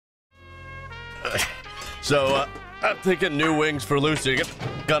So, I'm thinking new wings for Lucy.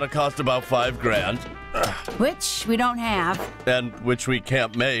 Gonna cost about $5,000. Which we don't have. And which we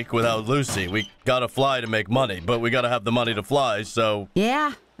can't make without Lucy. We gotta fly to make money, but we gotta have the money to fly, so...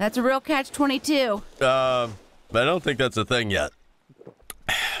 Yeah, that's a real catch-22. I don't think that's a thing yet.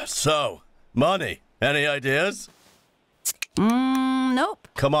 So, money. Any ideas? Nope.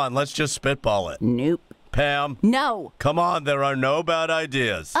 Come on, let's just spitball it. Nope. Pam? No. Come on, there are no bad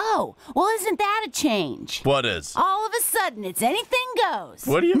ideas. Oh, well, isn't that a change? What is? All of a sudden, it's anything goes.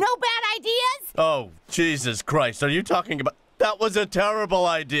 What do you... No bad ideas? Oh, Jesus Christ, are you talking about... That was a terrible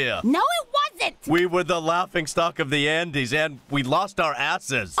idea. No, it wasn't. We were the laughingstock of the Andes, and we lost our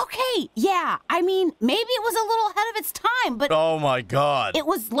asses. Okay, yeah. I mean, maybe it was a little ahead of its time, but... Oh, my God. It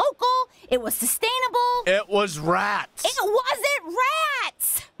was local. It was sustainable. It was rats. It wasn't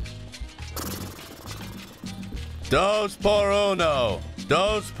rats. Dos por uno.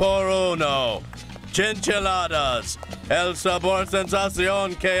 Dos por uno. Chinchilladas. El sabor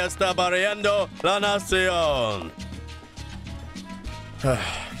sensación que está barriendo la nación.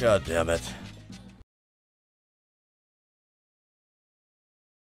 God damn it.